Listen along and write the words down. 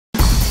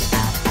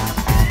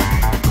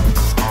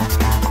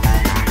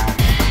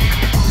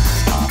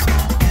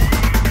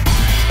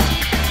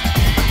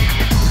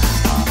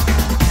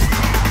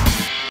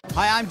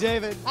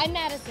David. I'm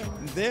Madison.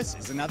 And this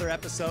is another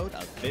episode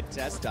of Fit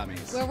Test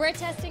Dummies, Where we're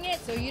testing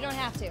it so you don't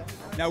have to.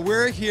 Now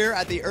we're here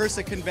at the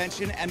IHRSA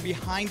convention, and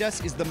behind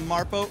us is the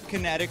Marpo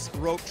Kinetics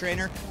rope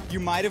trainer. You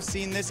might have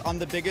seen this on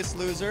The Biggest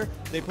Loser.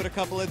 They put a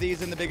couple of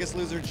these in The Biggest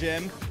Loser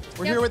gym.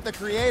 We're here with the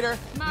creator.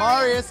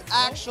 Marius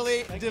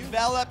actually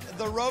developed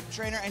the rope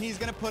trainer, and he's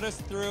going to put us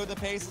through the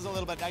paces a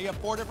little bit. Now you have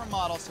 4 different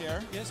models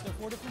here. Yes, there are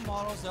 4 different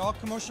models. They're all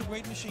commercial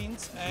grade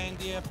machines, and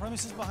the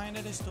premises behind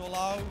it is to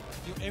allow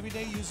your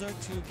everyday user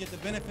to get the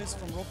benefits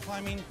from rope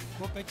climbing,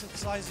 rope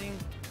exercising.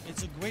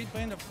 It's a great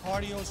blend of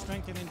cardio,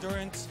 strength, and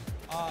endurance.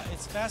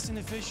 It's fast and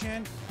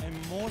efficient, and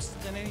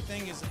most than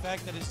anything is the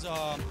fact that it's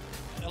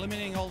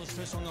eliminating all the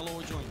stress on the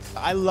lower joints.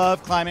 I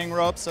love climbing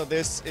ropes, so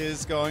this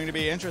is going to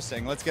be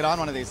interesting. Let's get on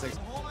one of these things. The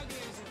whole idea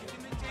is if you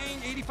can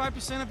maintain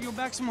 85% of your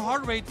maximum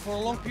heart rate for a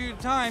long period of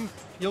time,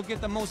 you'll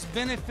get the most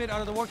benefit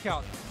out of the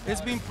workout.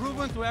 It's been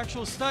proven through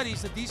actual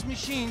studies that these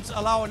machines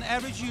allow an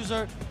average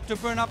user to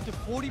burn up to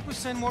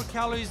 40% more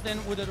calories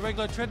than with a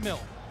regular treadmill.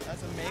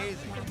 That's amazing.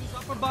 If you use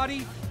upper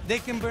body, they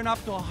can burn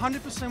up to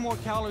 100% more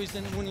calories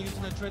than when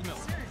using a treadmill.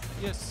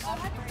 Yes. 100%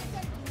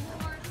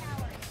 more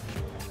calories.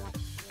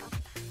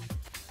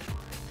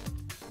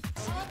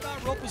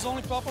 That rope is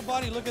only for upper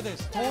body. Look at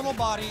this. Total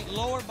body,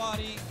 lower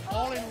body,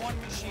 all in one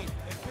machine.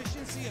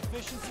 Efficiency,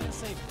 efficiency, and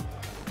safety.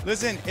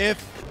 Listen,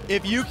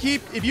 if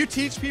you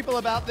teach people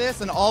about this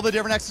and all the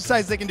different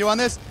exercises they can do on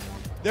this,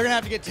 they're gonna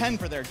have to get 10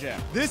 for their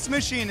gym. This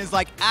machine is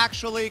like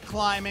actually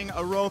climbing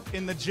a rope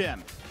in the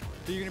gym.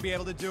 So you're gonna be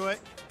able to do it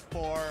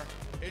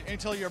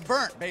until you're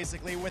burnt,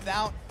 basically,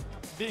 without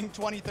being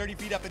 20, 30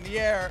 feet up in the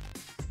air.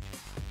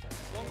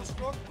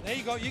 There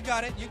you go. You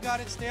got it. You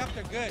got it. Stay up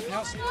there. Good.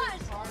 Now,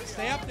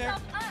 stay up there.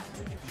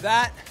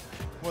 That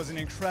was an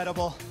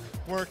incredible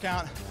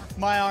workout.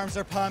 My arms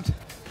are pumped.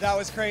 That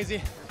was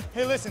crazy.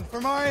 Hey, listen, for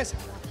Marius,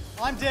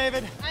 I'm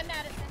David. I'm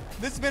Madison.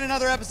 This has been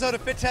another episode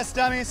of Fit Test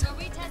Dummies. Where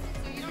we test it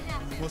so you don't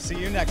have to. We'll see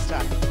you next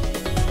time.